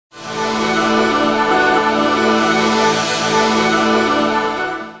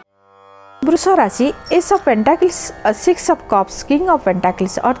वृष राशि S of pentacles 6 of cups king of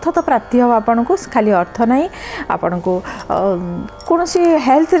pentacles अर्थ तो प्राप्ति हम आपन को खाली अर्थ नहीं आपन को कौन सी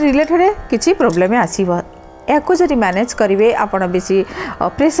हेल्थ रिलेटेड किसी प्रोब्लेम आसीबो या जदि मैनेज करेंगे आपड़ बेसी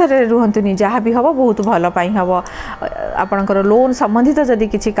प्रेसर रुहतुनि जहाँ भी हम बहुत भल हम आपणकर लोन संबंधित जदि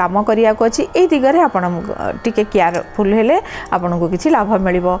किसी कम करने को अच्छी ये दिगरे आपड़ टिके केयरफुल हेले आपन को किसी लाभ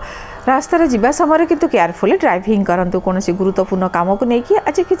मिल रास्तार जीवा समय किंतु केयरफुल ड्राइविंग करंतु कौन गुरुत्वपूर्ण काम को लेकिन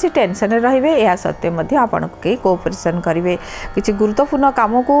आज किसी टेंशन रे या सत्वे आपन के कोऑपरेशन करेंगे किसी गुरुत्वपूर्ण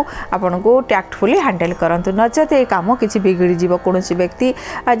काम को आपन को टैक्टफुली हैंडल करंतु नचेत ये काम किसी बिगड़ी जीव कौन व्यक्ति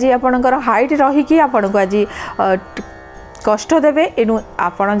आज आपणकर हाइट रहीकि आपन को आज कष्ट देवे एनु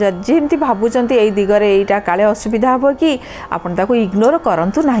आपण जमी भावुंट यही दिगरे यहाँ काले असुविधा हम कि आपन ताको इग्नोर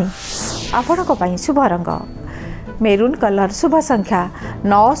करंतु नहीं। आपण शुभ रंग मेरून कलर शुभ संख्या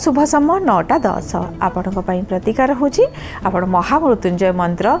 9 शुभ समय 9टा 10 आपण प्रतिकार होची आपण महामृत्युंजय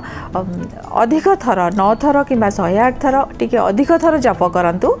मंत्र अधिक थर 9 थर कि 108 थर टिके अधिक थर जप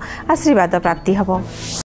करंतु आशीर्वाद प्राप्ति हम।